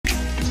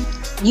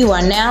You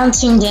are now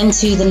tuned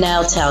into the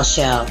Nell Tell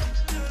Show.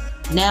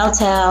 Nell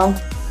Tell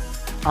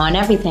on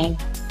everything.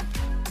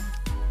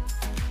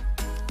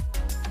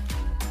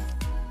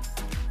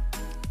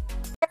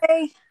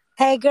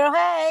 Hey, girl,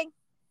 hey.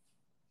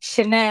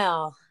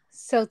 Chanel.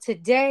 So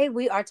today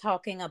we are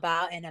talking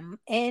about in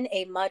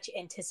a much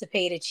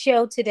anticipated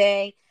show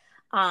today.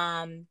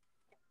 Um,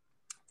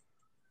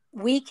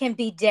 we can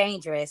be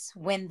dangerous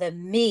when the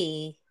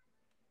me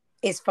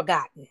is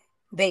forgotten,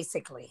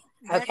 basically.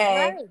 That's Okay.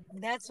 right.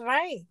 That's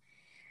right.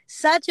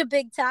 Such a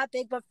big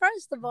topic. But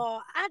first of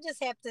all, I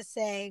just have to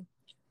say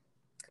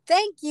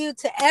thank you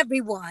to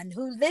everyone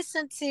who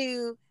listened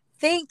to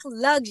Think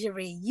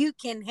Luxury. You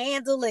can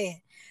handle it.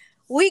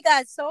 We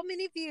got so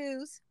many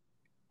views,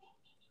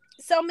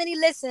 so many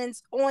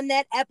listens on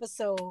that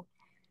episode.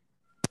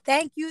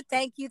 Thank you,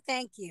 thank you,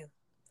 thank you.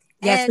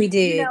 Yes, we And,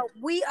 did.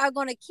 we are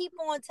going to keep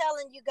on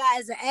telling you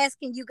guys and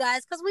asking you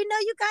guys because we know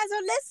you guys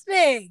are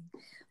listening.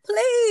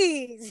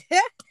 Please.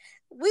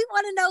 We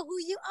want to know who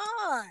you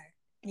are.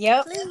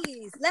 Yep.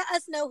 Please let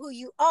us know who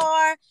you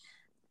are.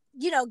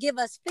 Give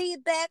us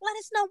feedback. Let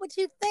us know what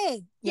you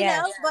think.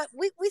 Yes. But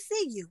we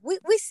see you.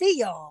 We see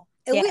y'all.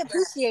 And we Yes.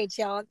 appreciate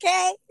y'all,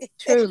 okay?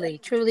 Truly,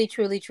 truly,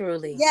 truly,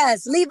 truly.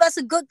 Yes. Leave us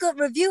a good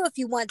review if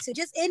you want to.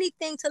 Just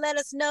anything to let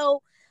us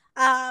know,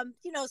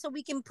 so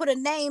we can put a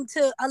name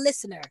to a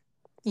listener.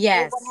 Or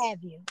Yes. what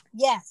have you.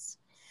 Yes.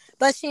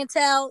 But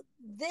Chantel,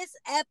 this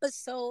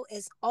episode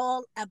is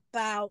all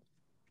about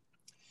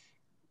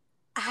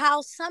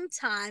how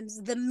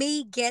sometimes the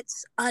me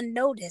gets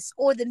unnoticed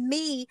or the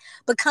me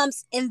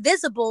becomes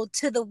invisible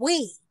to the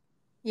we.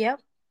 Yep.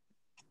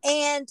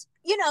 And,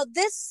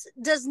 this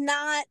does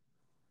not,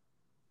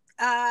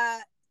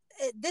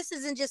 this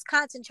isn't just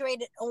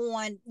concentrated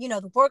on,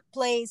 the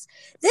workplace.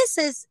 This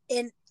is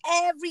in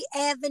every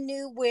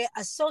avenue where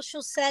a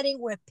social setting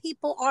where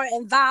people are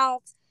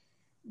involved.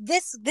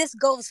 This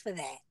goes for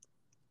that.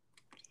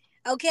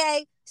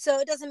 Okay, so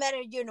it doesn't matter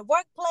if you're in a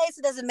workplace.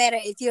 It doesn't matter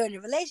if you're in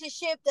a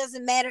relationship.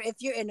 Doesn't matter if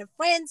you're in a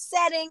friend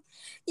setting.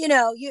 You're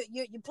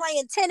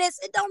playing tennis.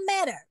 It don't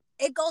matter.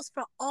 It goes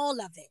for all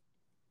of it.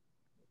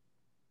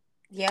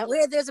 Yep.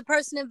 Where there's a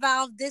person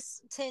involved,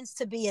 this tends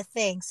to be a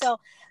thing. So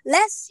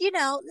let's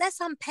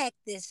unpack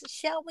this,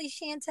 shall we,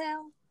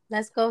 Chantel?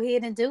 Let's go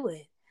ahead and do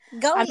it.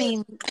 Go I ahead.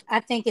 mean,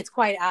 I think it's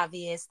quite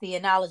obvious the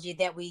analogy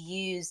that we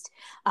used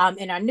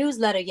in our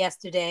newsletter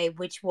yesterday,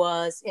 which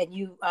was, and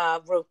you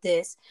wrote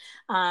this,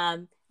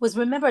 was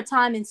remember a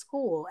time in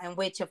school in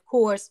which, of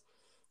course,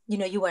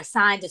 you were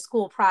assigned a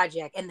school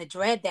project and the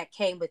dread that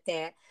came with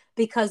that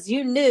because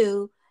you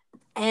knew,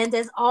 and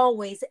as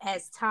always,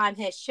 as time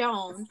has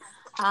shown,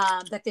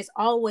 that there's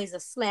always a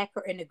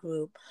slacker in the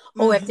group,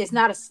 or if there's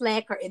not a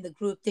slacker in the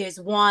group, there's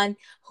one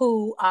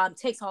who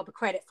takes all the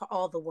credit for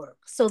all the work.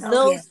 So Oh yeah.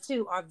 those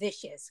two are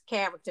vicious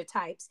character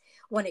types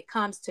when it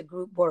comes to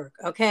group work.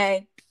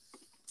 Okay.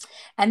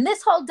 And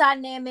this whole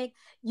dynamic,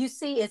 you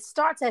see, it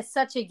starts at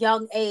such a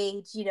young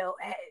age,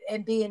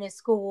 and being in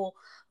school,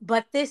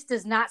 but this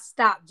does not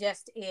stop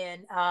just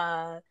in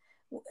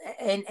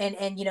and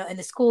in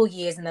the school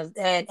years and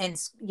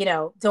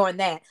during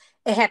that.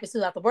 It happens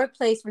throughout the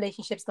workplace,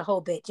 relationships, the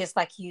whole bit, just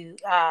like you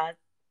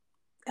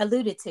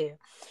alluded to.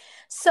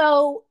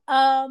 So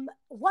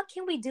what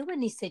can we do in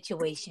these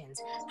situations?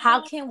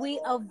 How can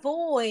we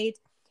avoid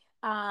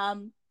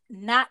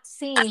not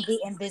seeing the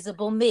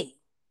invisible me?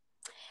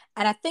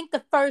 And I think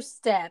the first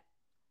step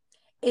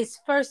is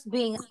first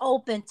being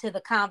open to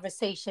the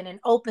conversation and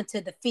open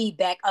to the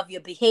feedback of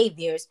your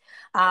behaviors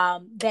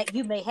that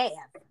you may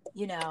have,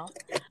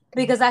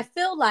 because I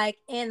feel like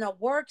in a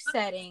work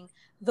setting,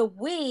 the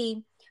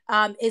we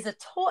is a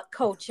taught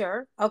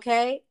culture,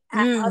 okay?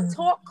 A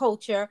taught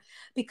culture,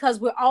 because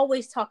we're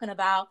always talking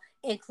about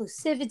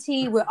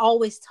inclusivity. We're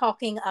always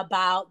talking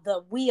about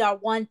the we are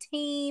one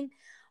team,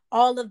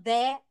 all of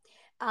that,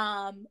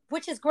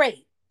 which is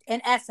great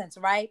in essence,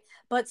 right?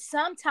 But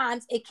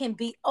sometimes it can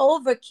be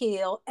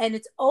overkill and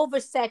it's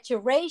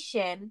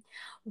oversaturation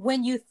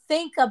when you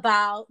think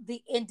about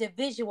the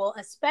individual,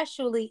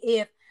 especially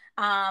if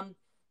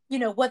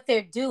what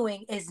they're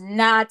doing is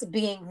not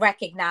being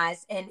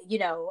recognized and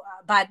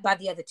by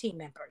the other team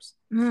members.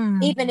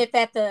 Even if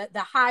at the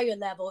higher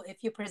level, if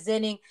you're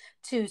presenting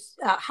to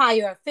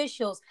higher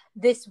officials,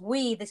 this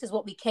is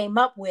what we came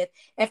up with.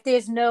 If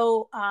there's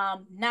no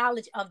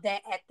knowledge of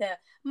that at the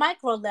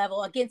micro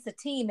level against the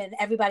team and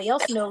everybody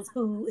else knows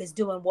who is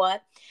doing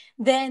what,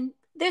 then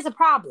there's a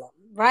problem,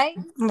 right?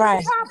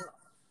 Right. There's a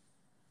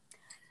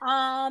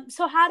problem.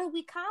 So how do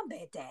we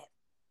combat that?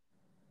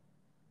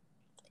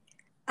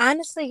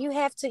 Honestly, you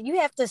have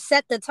to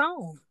set the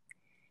tone.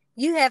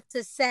 You have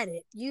to set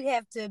it. You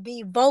have to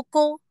be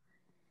vocal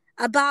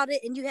about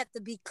it, and you have to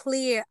be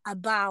clear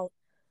about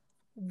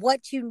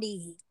what you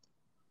need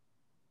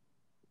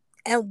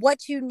and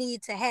what you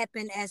need to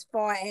happen as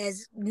far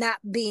as not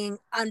being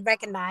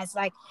unrecognized.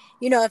 Like,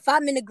 if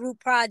I'm in a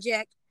group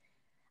project,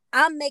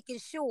 I'm making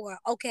sure,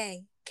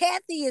 okay,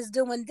 Kathy is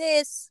doing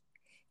this.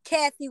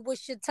 Kathy,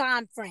 what's your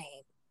time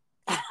frame?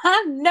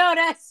 No,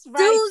 that's right.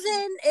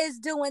 Susan is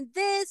doing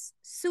this.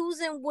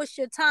 Susan, what's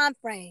your time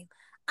frame?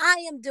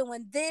 I am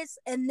doing this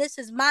and this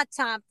is my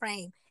time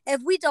frame.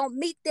 If we don't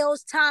meet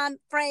those time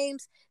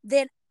frames,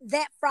 then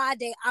that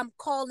Friday I'm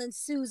calling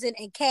Susan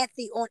and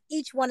Kathy on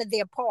each one of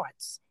their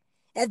parts.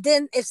 And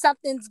then if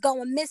something's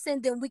going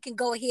missing, then we can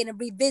go ahead and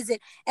revisit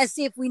and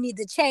see if we need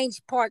to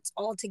change parts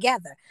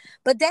altogether.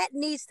 But that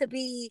needs to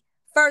be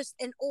first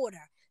in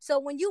order. So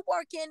when you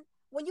work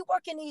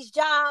in these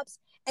jobs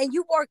and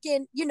you work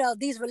in,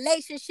 these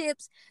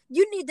relationships,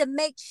 you need to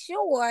make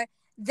sure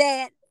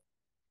that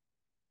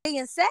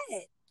being said.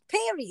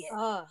 Period.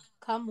 Oh,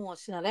 come on,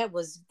 Chanel. That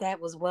was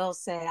well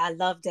said. I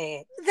love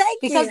that.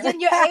 Thank Because you.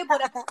 then you're able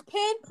to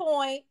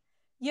pinpoint,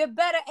 you're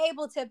better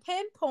able to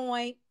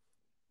pinpoint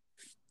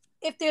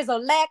if there's a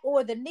lack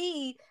or the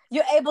need,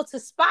 you're able to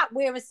spot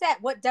where it's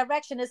at, what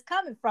direction it's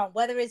coming from,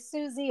 whether it's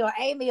Susie or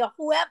Amy or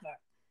whoever.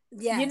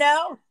 Yes. You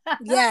know?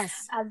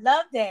 Yes. I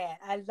love that.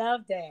 I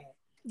love that.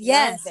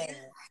 Yes. Love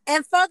that.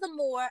 And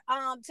furthermore,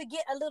 to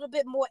get a little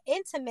bit more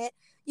intimate,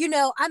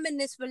 I'm in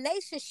this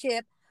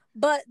relationship,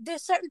 but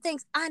there's certain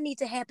things I need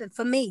to happen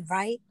for me,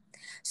 right?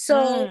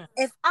 So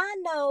if I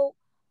know,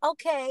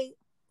 okay,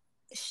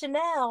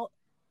 Chanel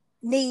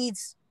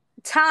needs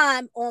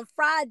time on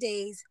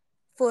Fridays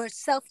for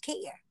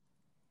self-care.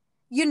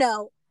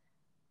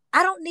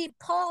 I don't need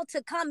Paul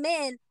to come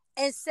in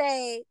and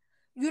say,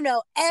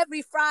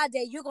 every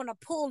Friday you're going to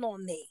pull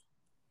on me.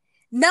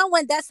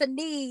 Knowing that's a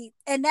need,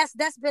 and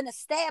that's been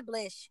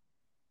established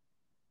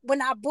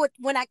when I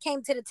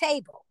came to the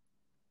table.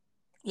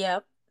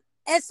 Yep.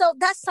 And so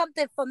that's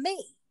something for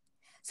me.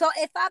 So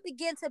if I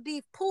begin to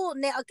be pulled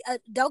now,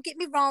 don't get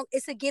me wrong,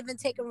 it's a give and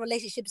take in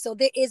relationship. So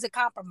there is a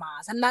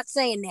compromise. I'm not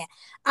saying that.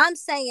 I'm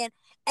saying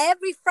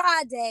every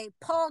Friday,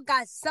 Paul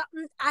got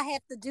something I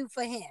have to do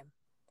for him.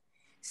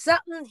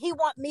 Something he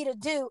want me to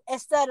do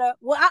instead of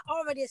what I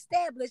already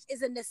established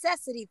is a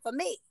necessity for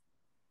me.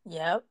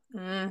 Yep.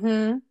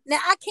 Mm-hmm. Now,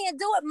 I can't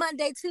do it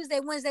Monday, Tuesday,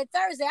 Wednesday,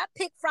 Thursday. I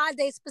pick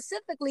Friday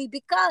specifically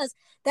because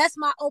that's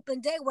my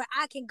open day where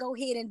I can go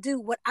ahead and do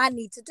what I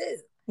need to do.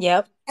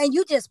 Yep. And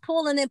you just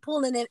pulling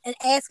and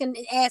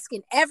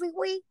asking every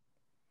week.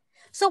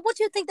 So what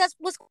you think that's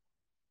what's going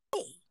to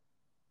be?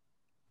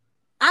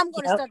 I'm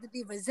going to start to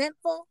be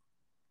resentful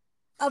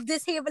of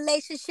this here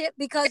relationship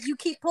because you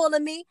keep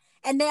pulling me,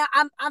 and now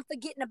I'm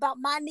forgetting about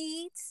my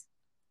needs.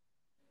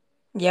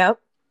 Yep.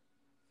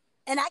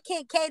 And I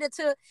can't cater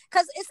to,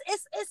 because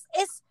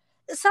it's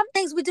some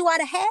things we do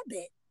out of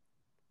habit.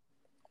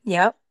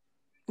 Yep.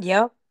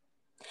 Yep.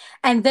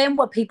 And then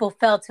what people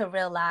fail to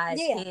realize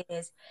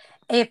is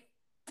if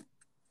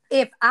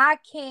I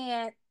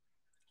can't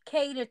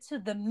cater to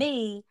the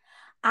me,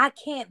 I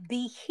can't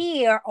be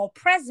here or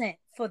present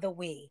for the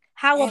we.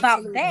 How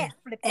about that?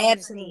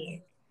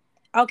 Absolutely.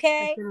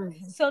 Okay.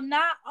 Absolutely. So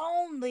not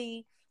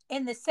only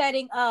in the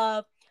setting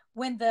of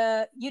when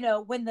the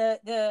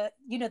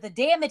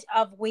damage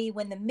of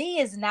when the me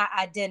is not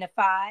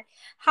identified,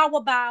 how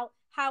about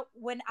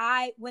when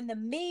the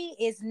me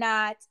is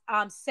not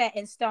set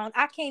in stone,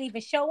 I can't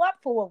even show up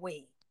for a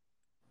we.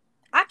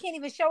 I can't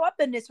even show up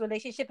in this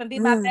relationship and be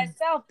my best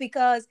self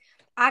because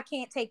I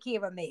can't take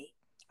care of me.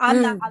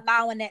 I'm not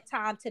allowing that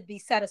time to be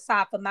set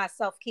aside for my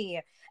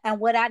self-care and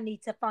what I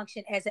need to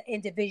function as an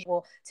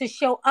individual to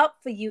show up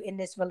for you in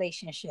this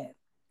relationship.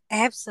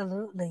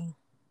 Absolutely.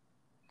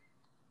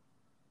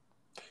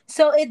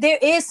 So there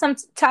is some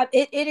type,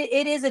 it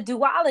is a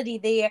duality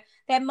there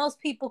that most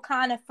people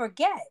kind of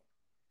forget.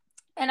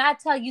 And I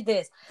tell you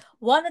this,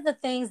 one of the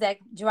things that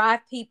drive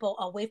people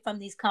away from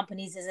these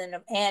companies is in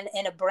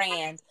a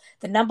brand.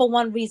 The number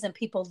one reason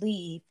people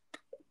leave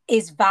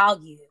is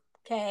value.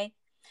 Okay.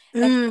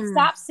 If they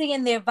stop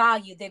seeing their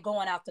value, they're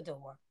going out the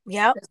door.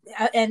 Yep.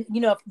 And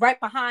right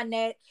behind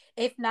that,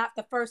 if not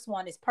the first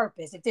one, is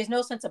purpose. If there's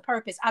no sense of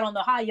purpose, I don't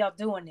know how y'all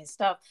doing this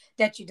stuff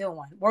that you're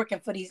doing,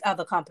 working for these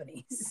other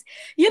companies.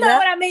 You know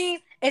what I mean?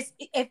 It's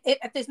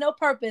if there's no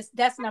purpose,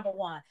 that's number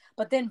one.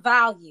 But then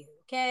value,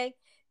 okay?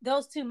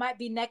 Those two might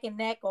be neck and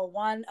neck or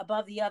one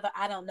above the other.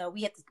 I don't know.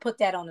 We have to put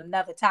that on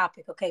another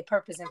topic, okay?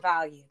 Purpose and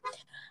value.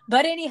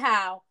 But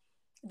anyhow,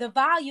 the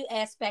value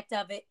aspect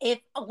of it, if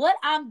what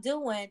I'm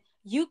doing,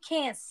 you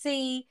can't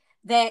see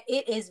that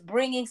it is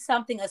bringing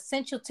something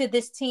essential to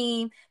this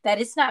team, that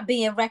it's not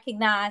being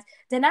recognized,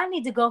 then I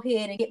need to go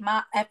ahead and get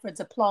my efforts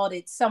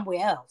applauded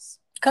somewhere else.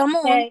 Come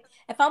on. Okay?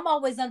 If I'm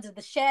always under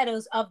the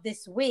shadows of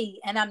this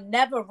we and I'm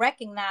never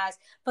recognized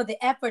for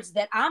the efforts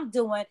that I'm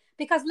doing,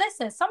 because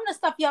listen, some of the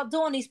stuff y'all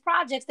doing, these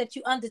projects that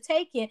you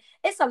undertaking,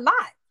 it's a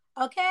lot,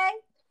 okay?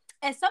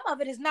 And some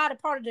of it is not a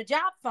part of the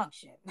job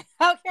function,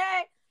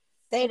 okay?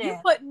 You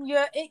putting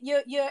your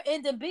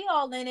end and be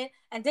all in it,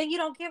 and then you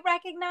don't get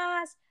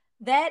recognized.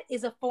 That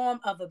is a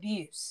form of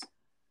abuse.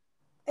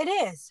 It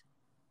is.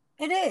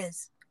 It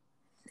is.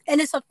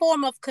 And it's a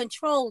form of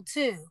control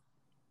too.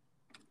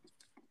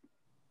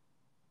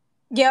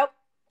 Yep.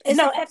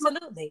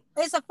 Absolutely.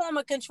 It's a form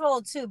of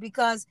control too,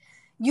 because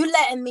you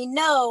letting me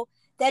know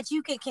that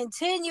you can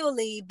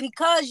continually,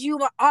 because you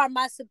are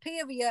my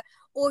superior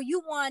or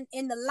you want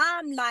in the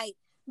limelight,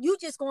 you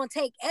just going to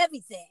take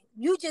everything.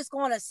 You just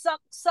going to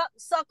suck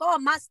all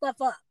my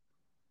stuff up.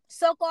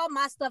 soak all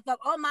my stuff up,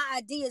 all my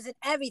ideas and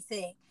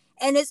everything.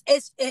 And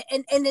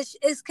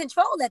it's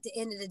control at the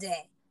end of the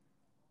day.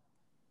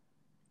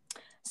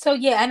 So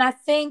yeah, and I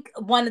think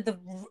one of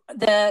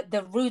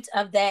the roots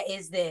of that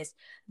is this: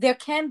 there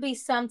can be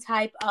some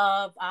type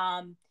of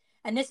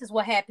and this is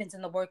what happens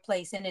in the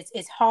workplace, and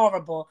it's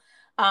horrible.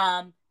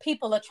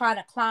 People are trying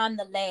to climb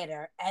the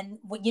ladder, and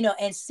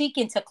and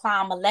seeking to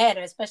climb a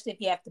ladder, especially if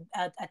you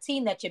have a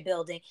team that you're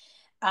building.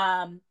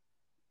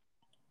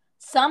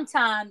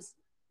 Sometimes,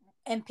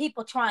 and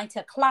people trying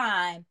to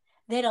climb,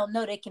 they don't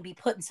know they can be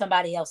putting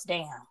somebody else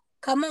down.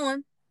 Come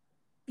on.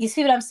 You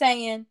see what I'm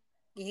saying?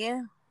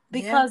 Yeah.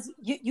 Because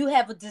you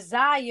have a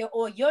desire,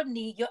 or your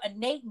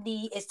innate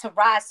need is to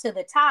rise to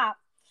the top.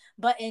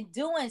 But in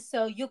doing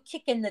so, you're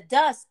kicking the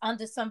dust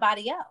under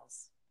somebody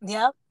else.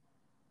 Yep.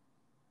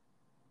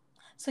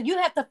 So you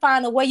have to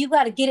find a way. You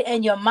got to get it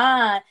in your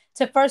mind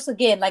to first,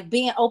 again, like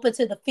being open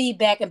to the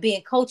feedback and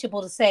being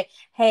coachable to say,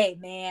 hey,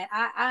 man,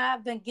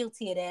 I've been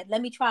guilty of that.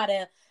 Let me try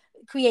to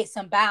create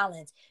some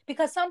balance.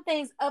 Because some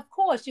things, of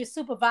course, your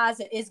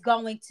supervisor is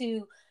going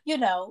to,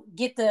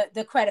 get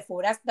the credit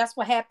for. That's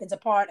what happens, a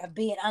part of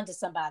being under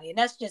somebody. And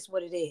that's just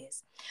what it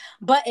is.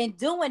 But in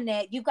doing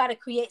that, you've got to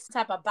create some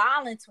type of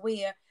balance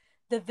where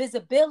the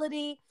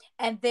visibility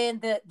and then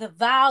the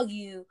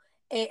value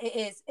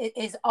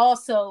is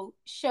also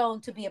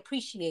shown to be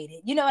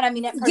appreciated. You know what I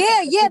mean?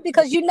 Yeah,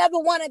 because you never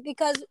want it,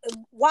 because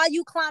while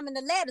you climbing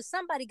the ladder,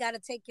 somebody got to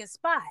take your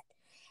spot.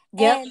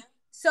 Yep. And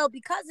so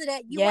because of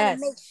that, you want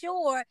to make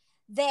sure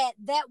that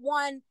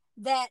one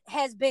that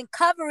has been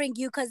covering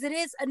you, because it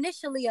is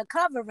initially a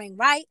covering,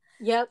 right?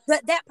 Yep.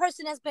 But that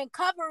person has been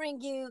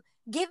covering you,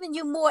 giving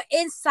you more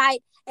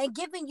insight and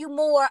giving you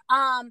more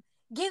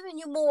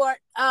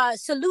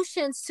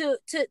solutions to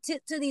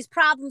these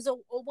problems or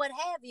what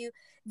have you,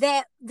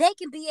 that they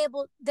can be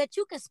able, that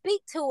you can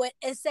speak to it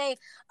and say,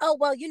 oh,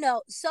 well,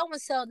 so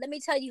and so, let me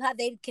tell you how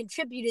they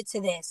contributed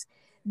to this.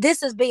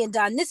 This is being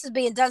done. This is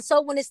being done.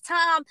 So when it's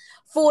time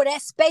for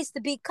that space to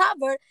be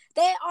covered,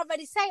 they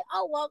already say,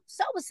 oh, well,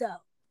 so and so.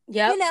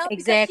 Yeah,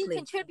 exactly. Because she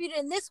contributed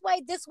in this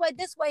way,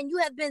 and you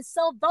have been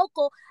so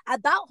vocal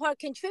about her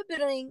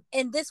contributing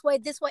in this way.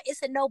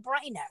 It's a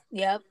no-brainer.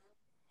 Yep.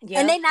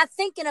 And they're not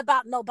thinking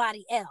about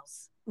nobody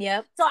else.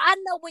 Yep. So I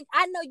know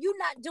you're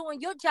not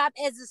doing your job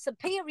as a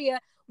superior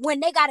when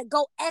they got to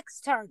go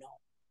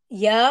external.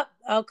 Yep.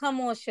 Oh, come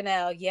on,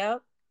 Chanel.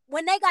 Yep.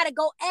 When they got to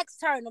go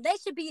external, they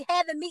should be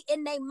having me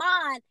in their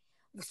mind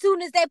as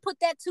soon as they put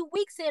that 2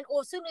 weeks in,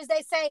 or as soon as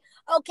they say,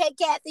 okay,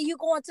 Kathy, you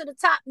going to the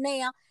top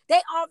now. They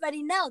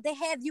already know. They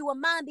have you in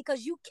mind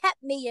because you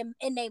kept me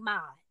in their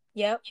mind.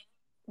 Yep.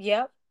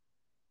 Yep.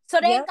 So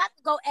they ain't got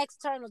to go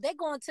external. They're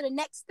going to the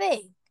next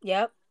thing.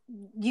 Yep.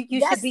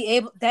 You should be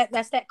able,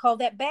 that's called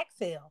that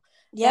backfill.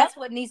 Yep. That's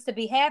what needs to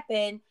be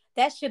happen.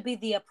 That should be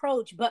the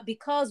approach. But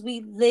because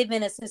we live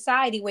in a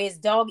society where it's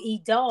dog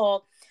eat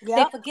dog,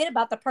 they forget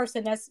about the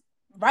person that's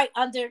right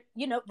under,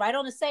 right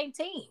on the same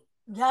team.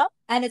 Yep.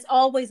 And it's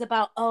always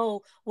about,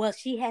 oh, well,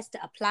 she has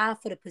to apply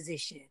for the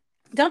position.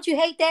 Don't you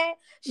hate that?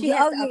 She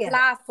has to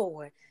apply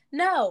for it.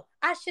 No,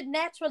 I should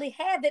naturally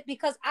have it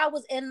because I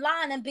was in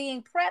line and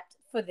being prepped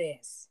for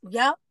this.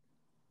 Yep.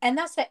 And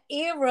that's an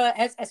era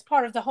as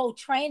part of the whole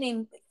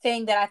training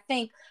thing that I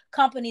think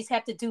companies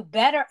have to do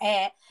better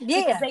at.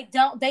 Yeah.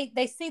 Because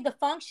they see the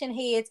function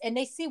heads and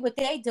they see what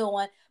they're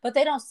doing, but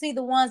they don't see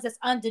the ones that's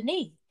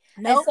underneath.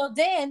 Nope. And so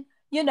then,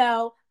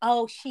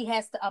 oh, she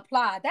has to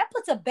apply. That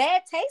puts a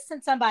bad taste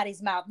in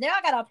somebody's mouth. Now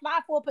I got to apply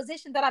for a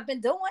position that I've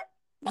been doing.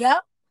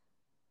 Yep.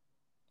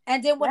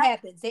 And then what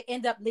happens? They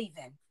end up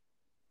leaving.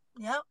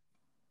 Yep.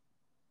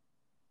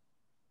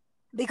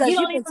 Because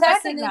you've been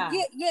tested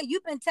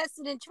you've been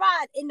tested and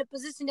tried in the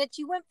position that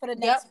you went for the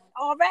next one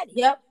already.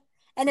 Yep.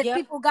 And if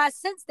people got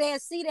sense, they'll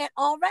see that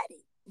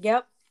already.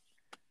 Yep.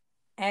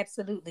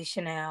 Absolutely,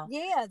 Chanel.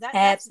 Yeah,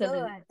 that's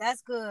good.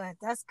 That's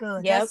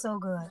good. Yep. That's so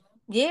good.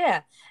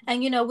 Yeah.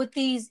 And with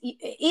these,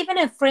 even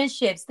in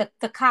friendships,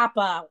 the cop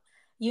out,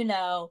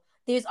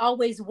 there's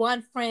always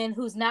one friend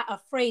who's not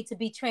afraid to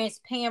be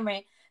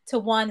transparent to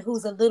one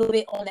who's a little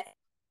bit on the,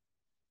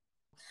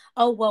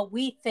 oh, well,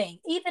 we think,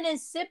 even in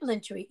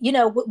siblingry,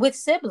 with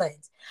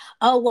siblings,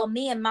 oh, well,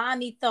 me and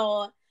mommy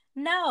thought,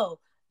 no,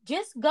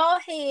 just go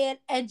ahead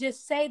and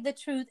just say the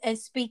truth and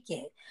speak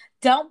it.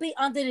 Don't be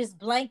under this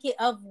blanket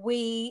of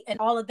we and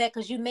all of that,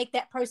 because you make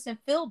that person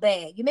feel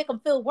bad. You make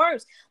them feel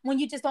worse when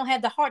you just don't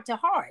have the heart to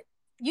heart.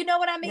 You know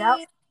what I mean? Yep.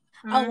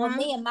 Mm-hmm. Oh, well,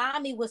 me and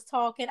mommy was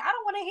talking. I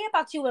don't want to hear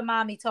about you and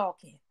mommy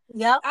talking.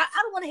 Yep. I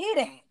don't want to hear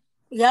that.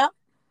 Yep.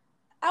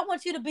 I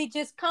want you to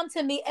just come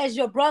to me as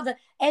your brother,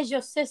 as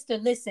your sister.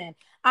 Listen,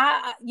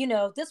 I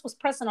this was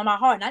pressing on my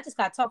heart, and I just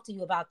got to talk to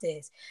you about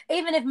this.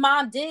 Even if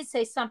mom did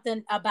say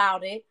something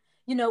about it,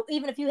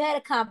 even if you had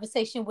a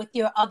conversation with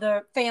your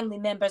other family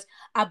members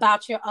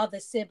about your other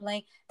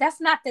sibling, that's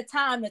not the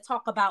time to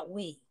talk about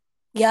we.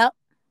 Yep.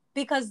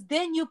 Because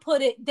then you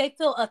they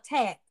feel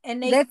attacked,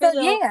 and they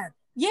feel,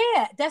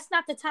 yeah, that's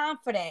not the time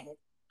for that.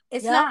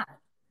 It's not.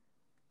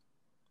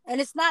 And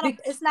it's not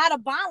a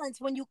balance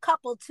when you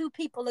couple two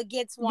people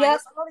against one. Yep.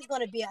 It's always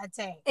going to be an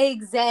attack.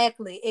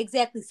 Exactly.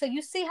 So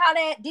you see how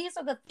these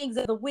are the things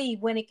of the we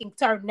when it can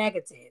turn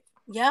negative.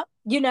 Yep.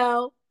 You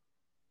know,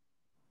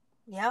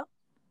 Yep.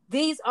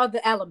 these are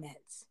the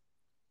elements.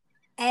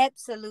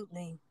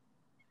 Absolutely.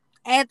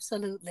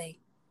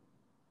 Absolutely.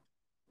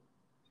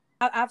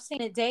 I've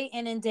seen it day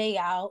in and day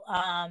out.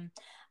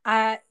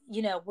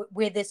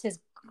 Where this is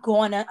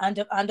going to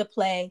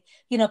underplay.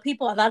 A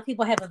lot of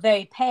people have a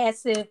very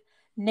passive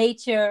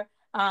nature,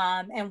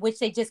 in which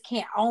they just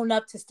can't own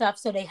up to stuff,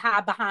 so they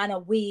hide behind a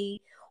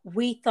we.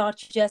 We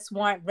thought you just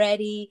weren't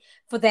ready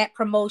for that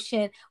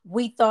promotion.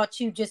 We thought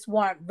you just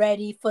weren't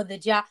ready for the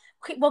job.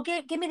 Well,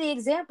 give me the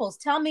examples.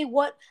 Tell me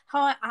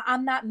how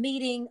I'm not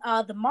meeting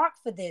the mark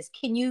for this.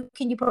 Can you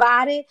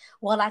provide it?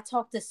 Well, I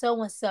talked to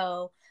so and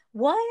so.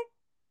 What?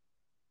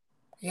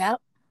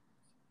 Yep.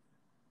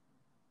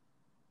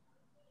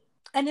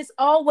 And it's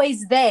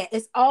always that.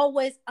 It's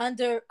always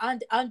under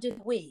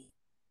we.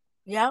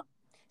 Yep.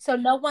 So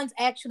no one's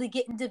actually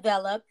getting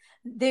developed.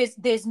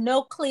 There's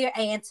no clear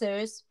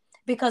answers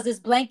because it's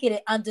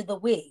blanketed under the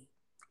we.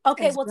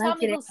 Okay, It's well, tell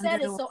me blanketed who under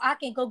said it the. so I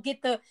can go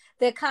get the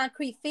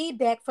concrete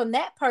feedback from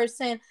that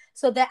person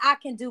so that I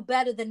can do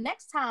better the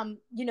next time,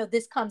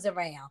 this comes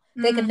around.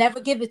 They can never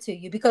give it to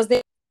you because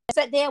they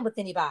sat down with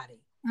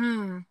anybody.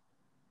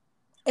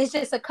 It's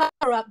just a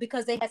cover up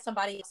because they had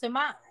somebody else in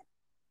mind.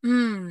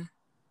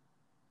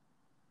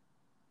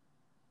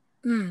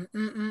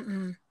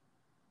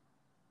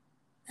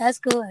 That's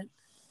good.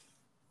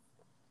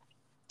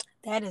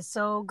 That is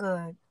so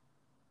good.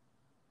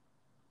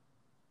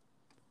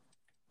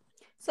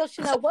 So,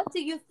 Chanel, what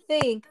do you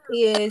think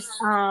is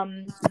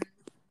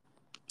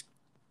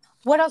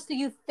what else do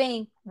you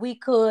think we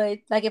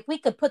could, like, if we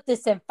could put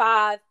this in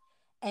five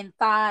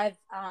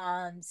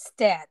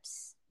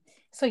steps?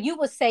 So you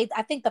would say,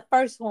 I think the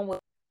first one was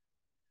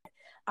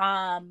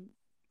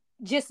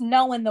just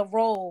knowing the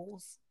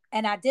roles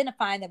and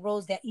identifying the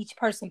roles that each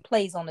person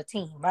plays on the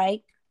team,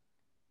 right?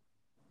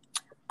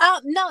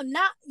 No,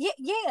 not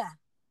yeah.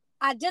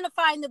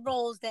 Identifying the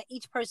roles that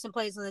each person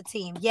plays on the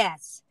team,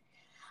 yes.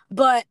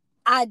 But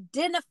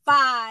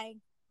identify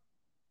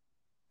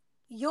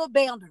your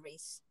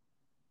boundaries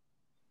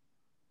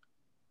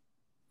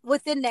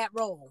within that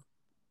role.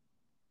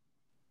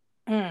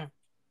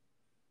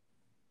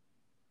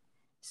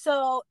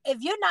 So if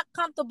you're not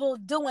comfortable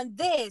doing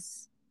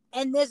this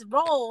in this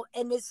role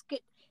and this,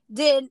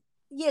 then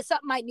yeah,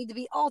 something might need to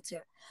be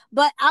altered.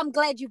 But I'm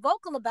glad you're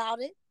vocal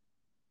about it.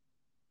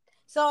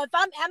 So if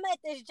I'm at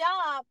this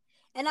job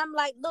and I'm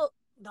like, look,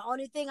 the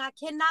only thing I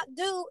cannot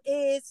do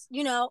is,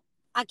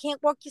 I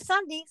can't work your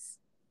Sundays.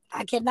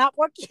 I cannot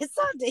work your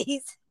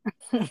Sundays.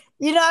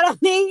 You know what I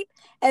mean?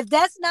 If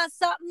that's not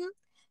something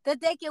that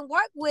they can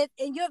work with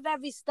and you're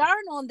very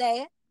stern on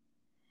that,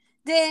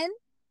 then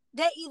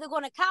they're either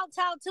going to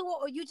kowtow to it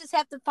or you just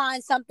have to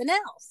find something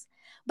else.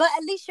 But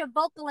at least you're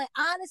vocal and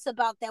honest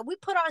about that. We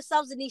put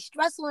ourselves in these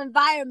stressful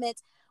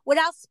environments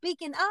without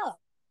speaking up.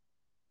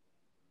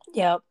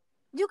 Yep.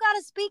 You got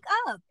to speak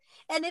up.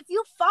 And if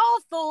you fall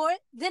for it,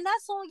 then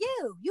that's on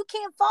you. You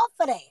can't fall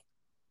for that.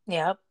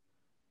 Yep.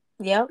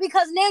 Yep.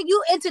 Because now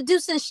you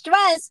introducing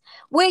stress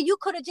where you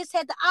could have just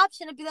had the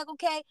option to be like,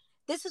 okay,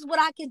 this is what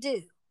I can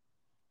do.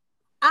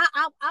 I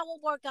will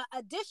work an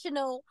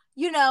additional,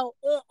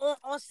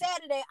 on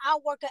Saturday,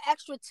 I'll work an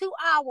extra 2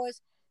 hours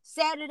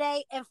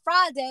Saturday and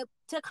Friday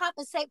to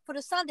compensate for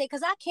the Sunday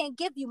because I can't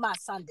give you my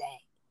Sunday.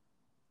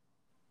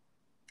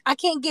 I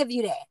can't give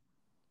you that.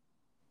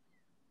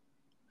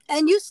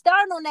 And you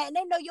start on that and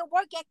they know your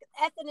work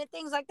ethic and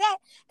things like that.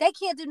 They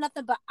can't do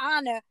nothing but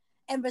honor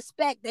and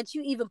respect that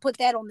you even put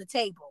that on the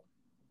table.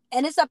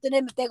 And it's up to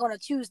them if they're going to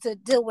choose to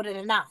deal with it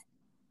or not.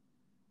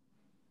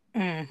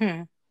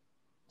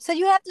 So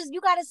you got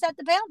to set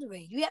the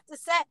boundary. You have to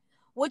set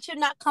what you're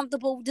not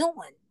comfortable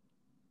doing.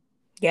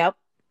 Yep.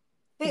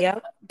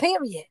 Yep.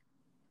 Period.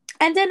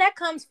 And then that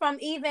comes from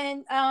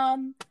even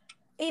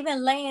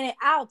laying it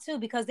out too,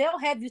 because they'll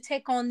have you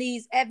take on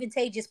these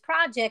advantageous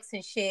projects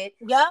and shit.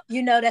 Yep.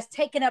 That's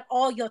taking up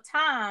all your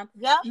time.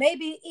 Yep.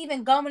 Maybe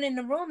even going in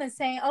the room and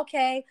saying,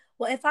 okay,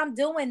 well, if I'm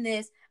doing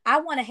this,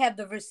 I want to have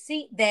the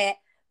receipt that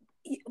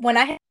when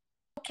I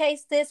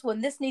case this,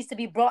 when this needs to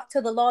be brought to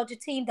the larger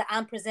team, that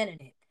I'm presenting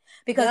it.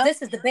 Because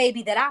this is the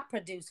baby that I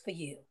produced for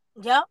you.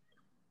 Yep.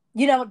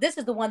 This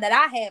is the one that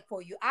I had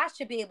for you. I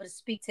should be able to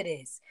speak to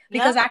this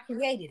because I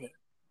created it.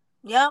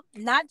 Yep.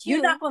 Not you.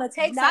 You're not going to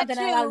take something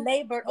that I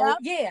labored over.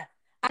 Yeah.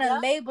 I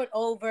done labored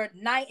over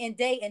night and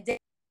day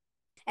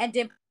and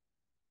then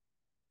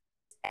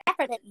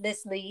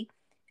effortlessly,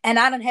 and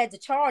I done had to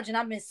charge and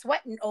I've been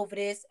sweating over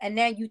this, and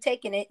now you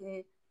taking it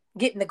and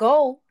getting the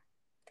gold.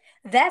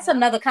 That's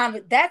another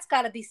comment. That's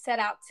got to be set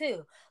out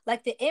too.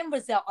 Like the end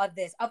result of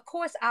this. Of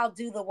course, I'll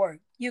do the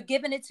work. You're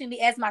giving it to me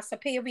as my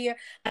superior,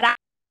 but I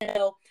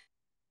know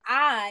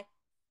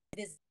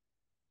this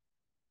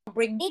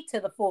bring me to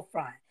the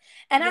forefront.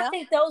 And I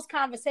think those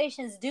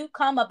conversations do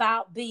come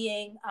about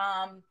being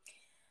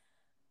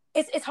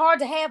it's hard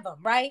to have them,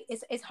 right?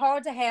 It's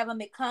hard to have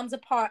them. It comes a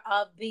part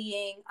of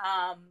being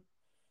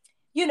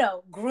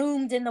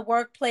groomed in the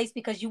workplace,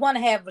 because you want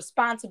to have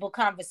responsible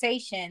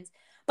conversations,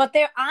 but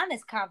they're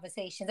honest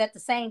conversations at the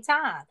same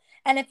time.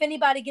 And if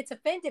anybody gets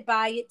offended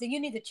by it, then you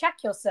need to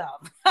check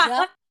yourself.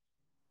 Yep.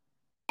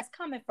 That's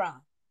coming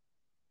from.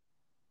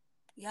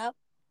 Yep.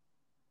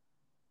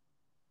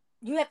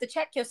 You have to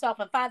check yourself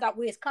and find out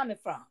where it's coming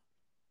from.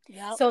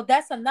 Yep. So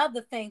that's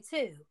another thing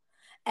too.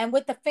 And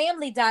with the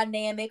family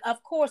dynamic,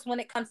 of course, when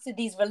it comes to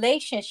these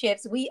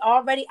relationships, we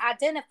already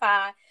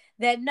identify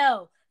that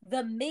no,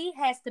 the me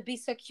has to be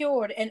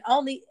secured, and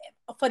only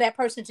for that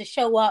person to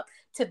show up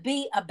to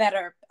be a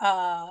better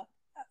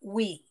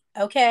we.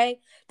 Okay,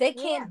 they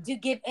can't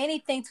give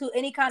anything to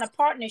any kind of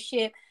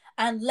partnership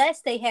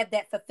unless they have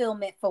that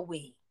fulfillment for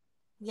we.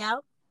 Yep.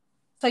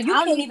 So you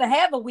can't even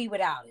have a we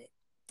without it.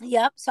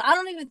 Yep. So I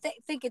don't even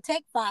think it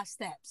takes 5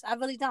 steps. I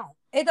really don't.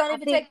 It don't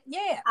even take.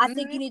 Yeah. I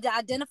think you need to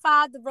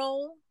identify the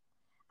role,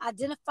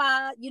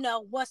 identify,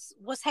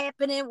 what's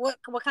happening,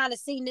 what kind of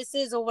scene this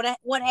is, or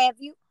what have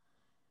you.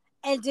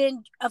 And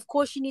then, of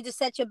course, you need to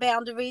set your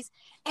boundaries.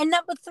 And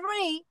number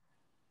 3,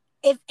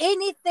 if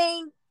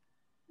anything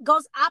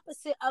goes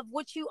opposite of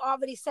what you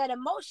already set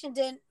in motion,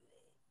 then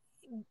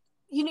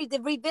you need to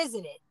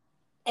revisit it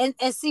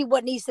and see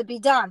what needs to be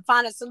done.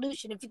 Find a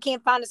solution. If you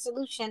can't find a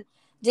solution,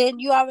 then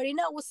you already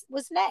know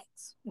what's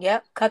next.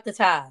 Yep. Cut the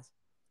ties.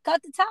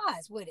 Cut the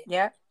ties with it.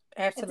 Yep.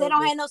 Absolutely. If they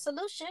don't have no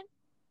solution.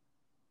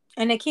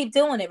 And they keep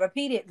doing it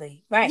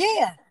repeatedly. Right.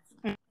 Yeah.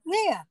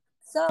 Yeah.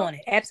 So doing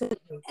it.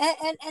 Absolutely.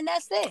 And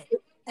that's it.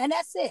 And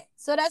that's it.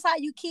 So that's how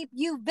you keep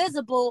you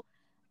visible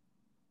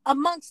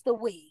amongst the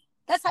we.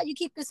 That's how you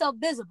keep yourself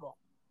visible.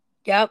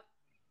 Yep.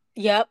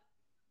 Yep.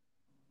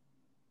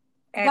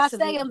 By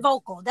staying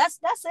vocal. That's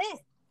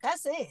it.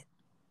 That's it.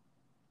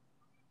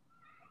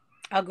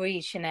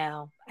 Agreed,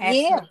 Chanel.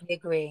 Absolutely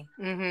agree.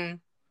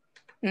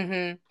 Mm-hmm. Mm-hmm.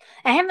 And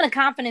having the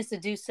confidence to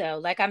do so.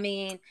 Like, I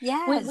mean,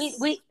 yes.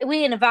 we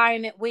in an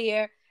environment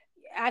where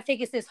I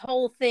think it's this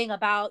whole thing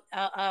about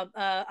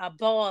a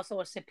boss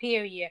or a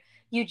superior.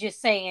 You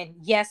just saying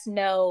yes,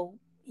 no,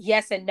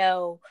 yes and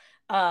no.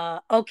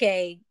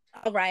 Okay,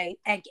 all right,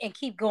 and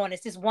keep going.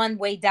 It's this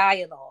one-way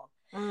dialogue.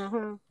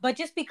 Mm-hmm. But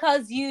just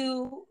because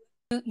you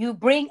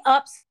bring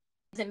up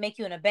doesn't make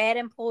you a bad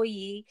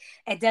employee.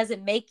 It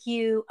doesn't make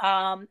you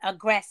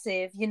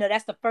aggressive.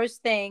 That's the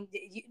first thing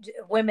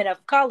women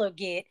of color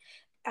get,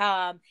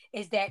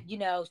 is that,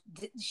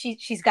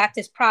 she's got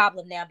this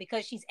problem now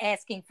because she's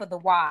asking for the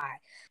why.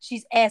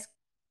 She's asking,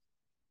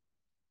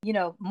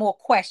 more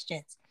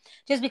questions.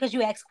 Just because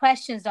you ask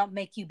questions don't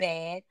make you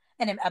bad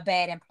and a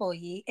bad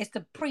employee. It's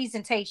the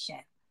presentation,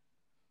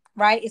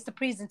 right? It's the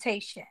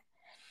presentation.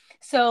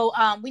 So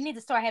we need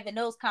to start having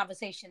those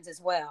conversations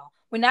as well.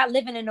 We're not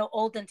living in an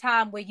olden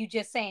time where you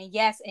just saying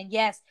yes and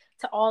yes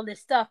to all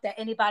this stuff that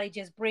anybody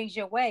just brings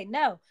your way.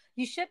 No,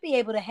 you should be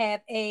able to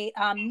have a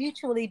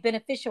mutually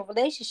beneficial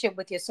relationship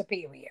with your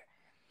superior.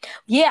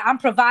 Yeah, I'm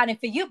providing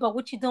for you, but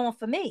what you doing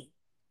for me?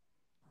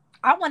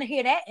 I want to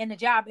hear that in the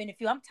job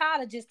interview. I'm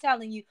tired of just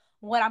telling you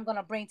what I'm going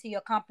to bring to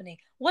your company.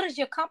 What is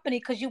your company?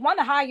 Because you want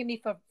to hire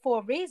me for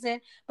a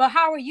reason, but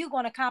how are you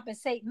going to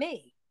compensate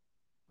me?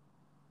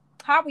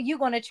 How are you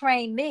going to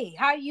train me?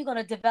 How are you going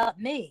to develop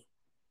me?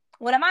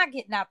 What am I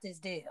getting out this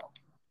deal?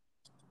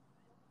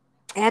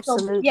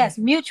 Absolutely. So, yes,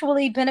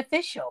 mutually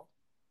beneficial.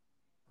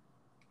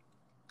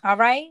 All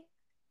right?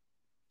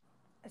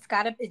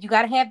 You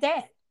gotta have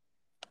that.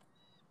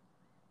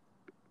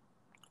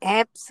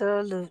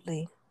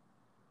 Absolutely.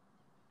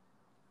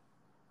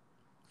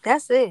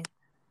 That's it.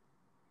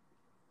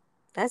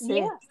 That's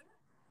it.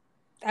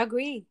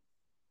 Agreed.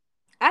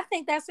 I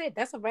think that's it.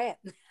 That's a wrap.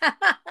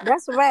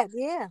 That's a wrap.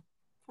 Yeah.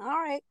 All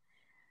right.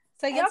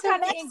 So y'all got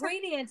the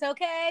ingredients,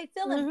 okay?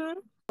 Feeling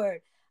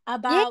empowered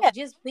about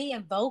just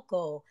being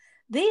vocal.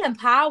 Be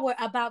empowered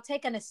about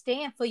taking a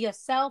stand for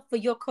yourself, for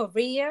your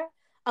career,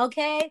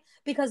 okay?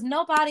 Because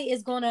nobody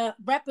is going to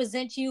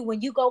represent you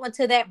when you go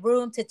into that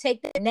room to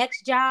take the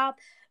next job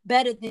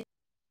better than.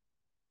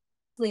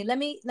 Let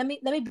me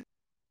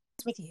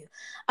with you.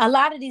 A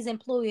lot of these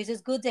employers,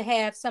 it's good to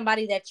have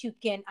somebody that you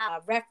can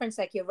reference,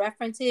 like your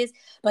references,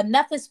 but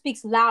nothing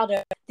speaks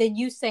louder than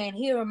you saying,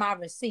 here are my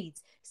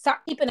receipts.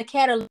 Start keeping a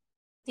catalog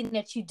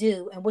that you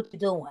do and what you're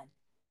doing.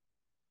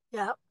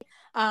 Yeah.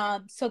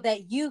 So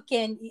that you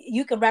can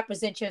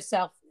represent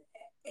yourself,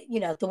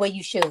 the way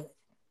you should.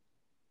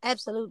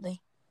 Absolutely.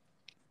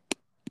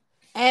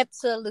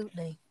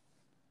 Absolutely.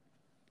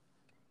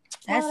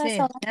 That's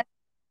it.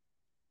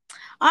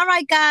 All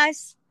right,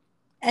 guys.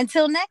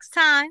 Until next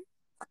time.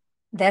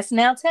 That's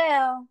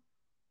Neltel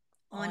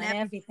on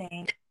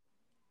everything.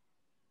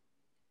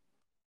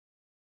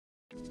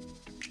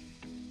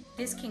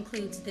 This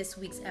concludes this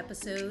week's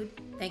episode.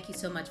 Thank you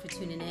so much for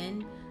tuning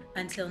in.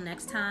 Until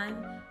next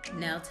time,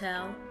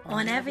 Neltel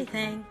on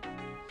everything.